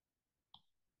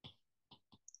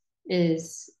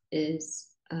is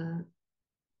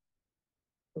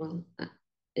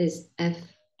f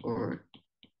or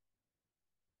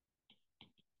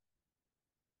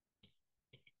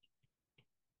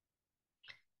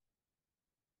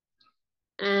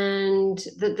and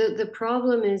the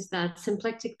problem is that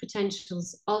symplectic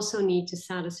potentials also need to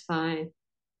satisfy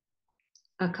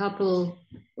a couple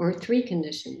or 3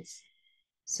 conditions.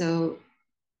 So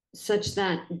such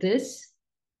that this,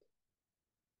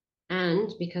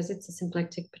 and because it's a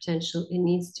symplectic potential, it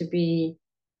needs to be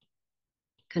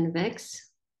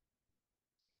convex.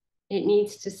 It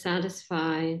needs to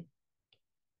satisfy,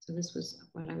 so this was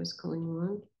what I was calling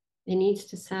 1. It needs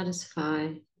to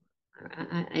satisfy,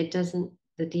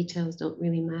 the details don't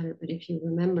really matter. But if you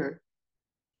remember,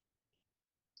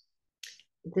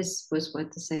 this was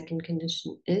what the second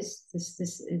condition is. This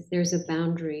is, there's a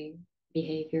boundary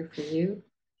behavior for you.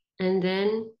 And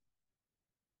then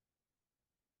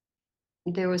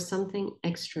there was something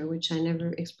extra, which I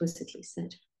never explicitly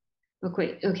said.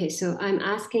 Okay, so I'm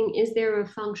asking, is there a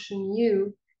function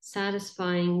u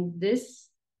satisfying this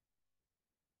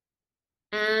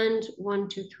and 1,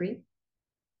 2, 3?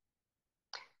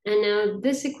 And now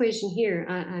this equation here,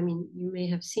 I mean, you may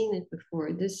have seen it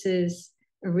before. This is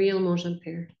a real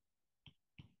Monge-Ampère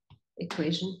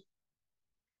equation,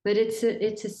 but it's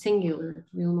a singular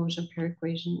real Monge-Ampère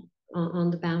equation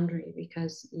on the boundary,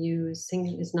 because u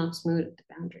is not smooth at the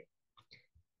boundary.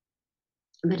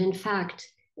 But in fact,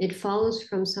 it follows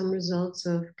from some results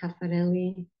of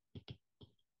Caffarelli,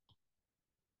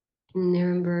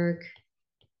 Nirenberg,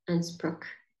 and Spruck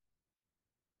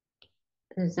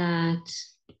that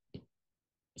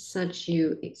such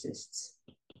u exists.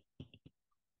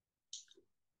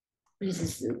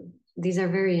 These are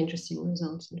very interesting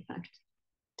results, in fact.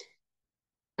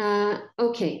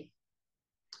 Okay,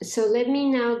 so let me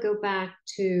now go back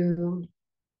to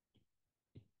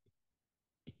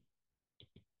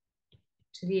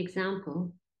the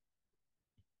example.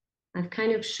 I've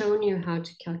kind of shown you how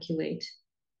to calculate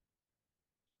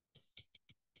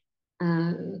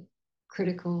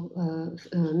critical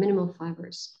minimal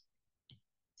fibers.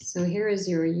 So here is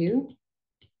your u.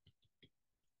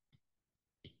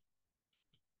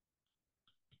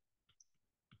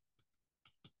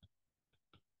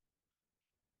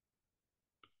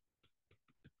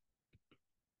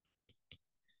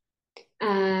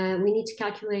 We need to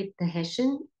calculate the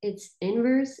Hessian, its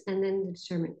inverse, and then the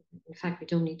determinant. In fact, we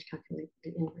don't need to calculate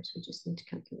the inverse. We just need to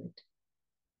calculate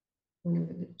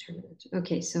whenever the determinant.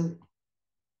 Okay, so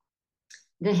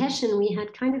the Hessian, we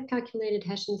had kind of calculated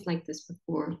Hessians like this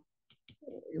before.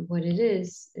 What it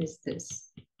is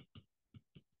this.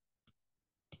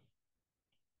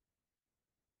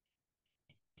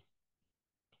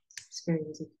 It's very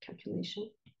easy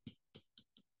calculation.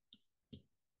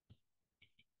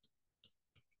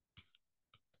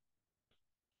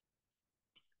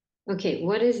 Okay,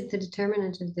 what is the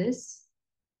determinant of this?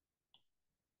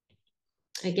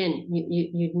 Again,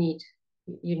 you'd need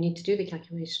to do the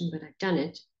calculation, but I've done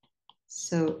it.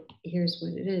 So here's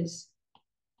what it is.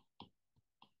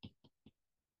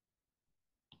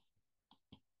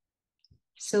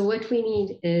 So what we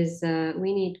need is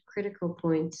we need critical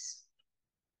points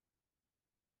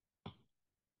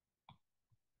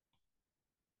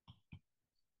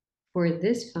for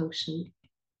this function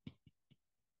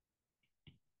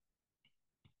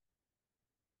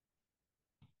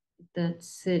that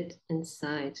sit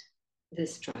inside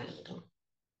this triangle.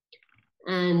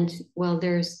 And well,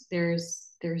 there's the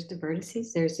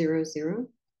vertices, there's 0, 0.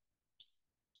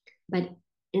 But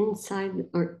inside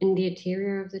or in the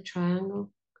interior of the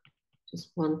triangle,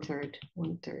 just 1/3,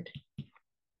 1/3,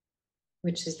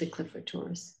 which is the Clifford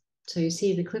torus. So you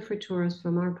see the Clifford torus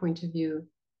from our point of view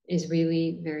is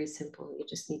really very simple. You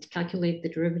just need to calculate the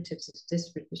derivatives of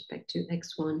this with respect to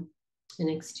x1 and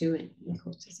x2 and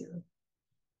equals to 0.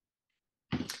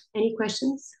 Any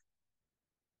questions?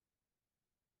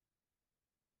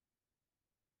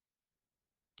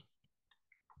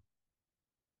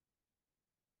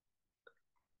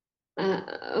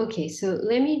 Okay, so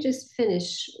let me just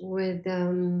finish with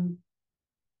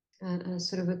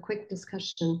sort of a quick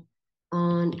discussion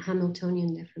on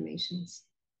Hamiltonian deformations.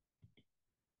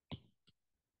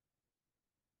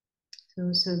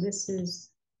 So this is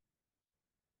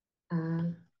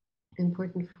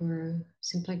important for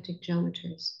symplectic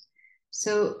geometers.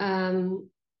 So a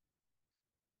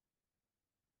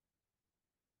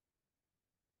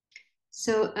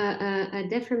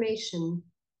deformation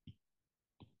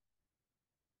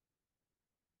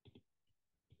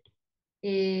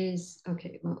is,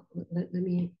 okay, well, let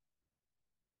me,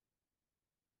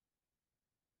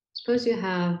 suppose you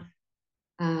have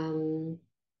a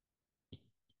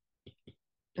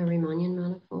Riemannian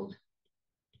manifold.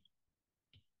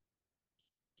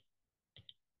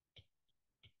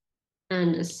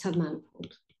 And a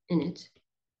submanifold in it.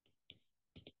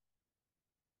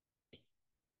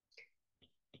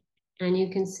 And you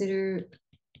consider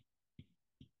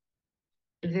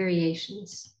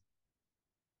variations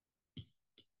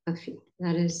of phi.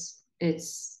 That is,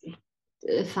 it's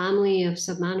a family of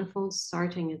submanifolds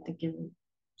starting at the given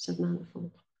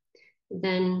submanifold.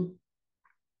 Then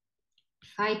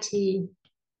phi t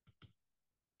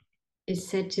is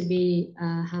said to be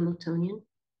Hamiltonian.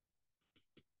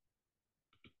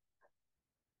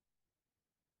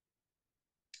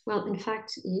 Well, in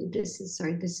fact, this is a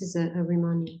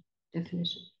Riemannian.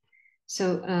 definition.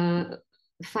 So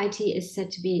phi t is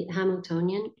said to be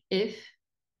Hamiltonian if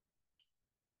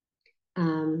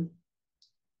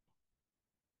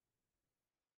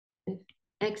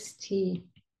xt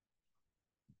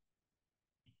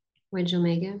wedge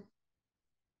omega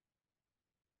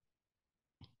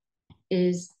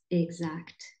is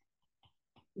exact,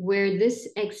 where this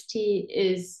xt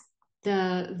is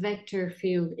the vector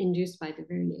field induced by the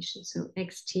variation. So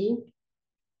xt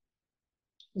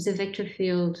is a vector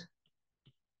field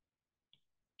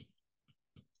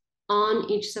on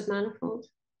each submanifold.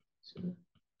 So,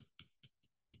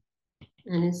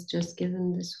 and it's just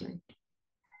given this way.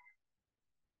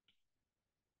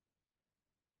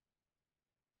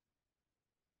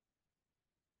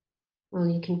 Well,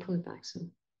 you can pull it back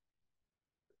some.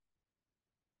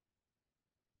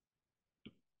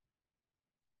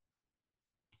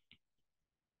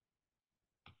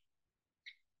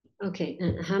 Okay,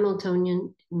 and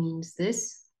Hamiltonian means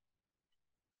this.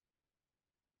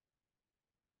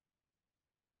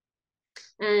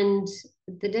 And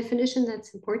the definition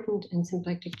that's important in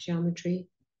symplectic geometry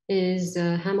is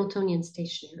Hamiltonian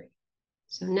stationary.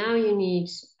 So now you need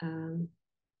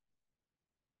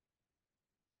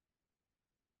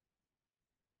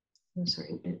I'm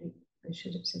sorry, I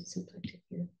should have said symplectic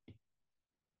here.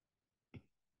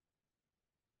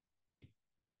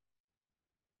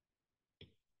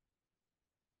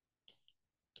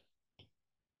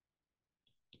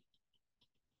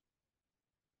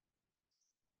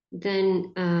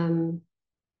 Then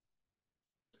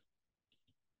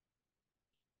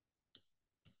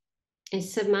a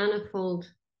submanifold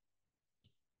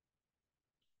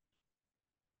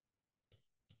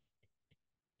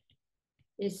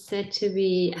is said to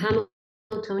be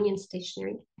Hamiltonian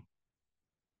stationary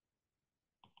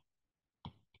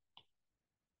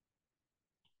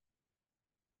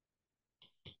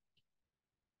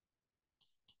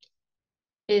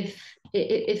if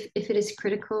it is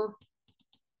critical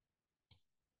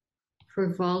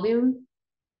for volume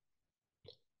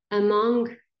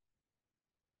among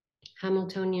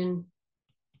Hamiltonian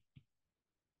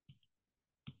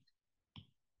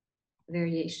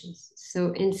variations.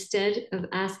 So instead of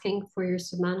asking for your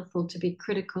submanifold to be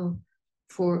critical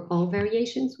for all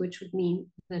variations, which would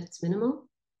mean that it's minimal,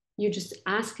 you just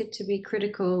ask it to be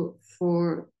critical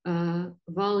for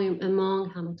volume among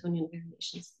Hamiltonian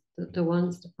variations, the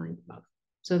ones defined above.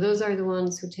 So those are the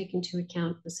ones who take into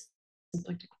account the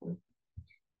symplectic form.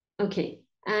 Okay,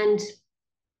 and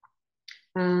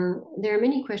there are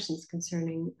many questions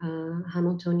concerning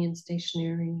Hamiltonian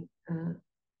stationary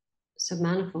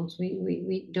submanifolds.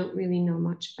 We don't really know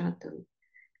much about them.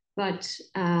 But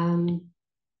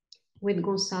with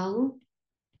Gonçalo,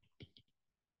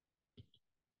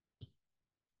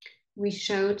 we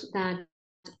showed that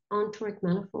on toric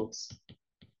manifolds,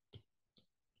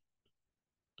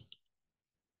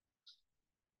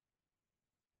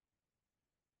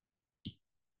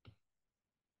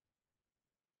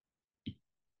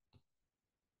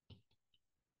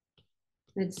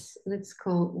 let's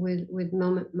call with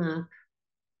moment map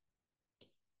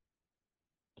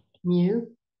mu.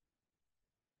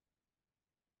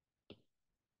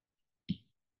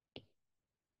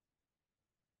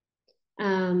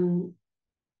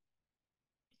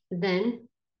 Then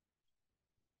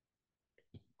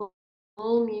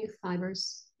all mu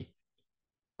fibers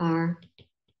are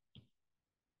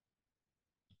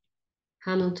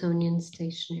Hamiltonian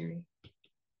stationary.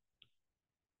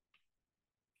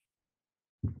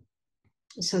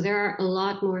 So there are a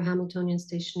lot more Hamiltonian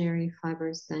stationary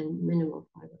fibers than minimal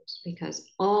fibers because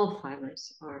all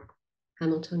fibers are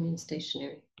Hamiltonian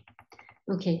stationary.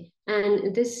 Okay,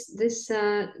 and this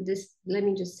let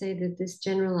me just say that this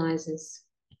generalizes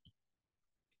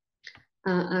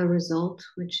a result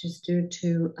which is due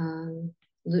to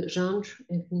Legendre,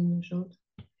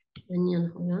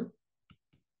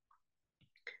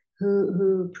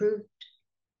 who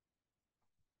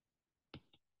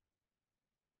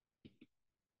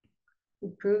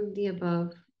proved the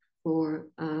above for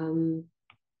the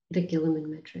Gilliman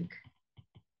metric.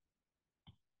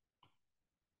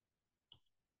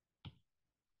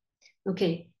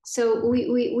 Okay, so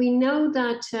we know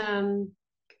that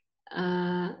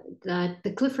that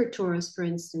the Clifford torus, for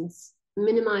instance,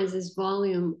 minimizes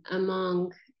volume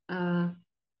among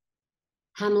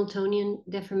Hamiltonian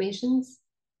deformations,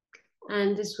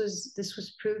 and this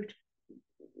was proved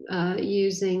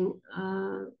using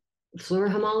Floor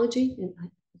homology.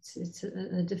 It's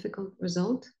a difficult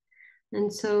result,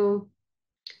 and so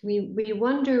we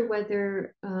wonder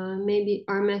whether maybe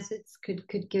our methods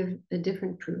could give a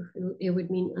different proof. It would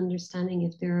mean understanding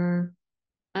if there are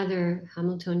other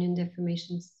Hamiltonian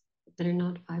deformations that are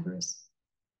not fibrous.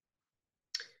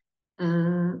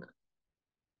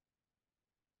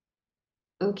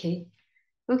 Okay.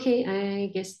 Okay,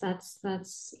 I guess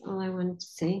that's all I wanted to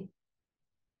say.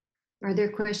 Are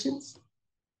there questions?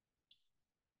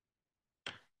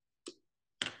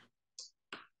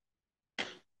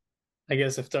 I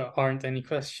guess if there aren't any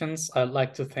questions, I'd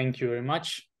like to thank you very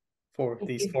much for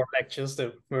these 4 lectures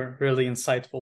that were really insightful.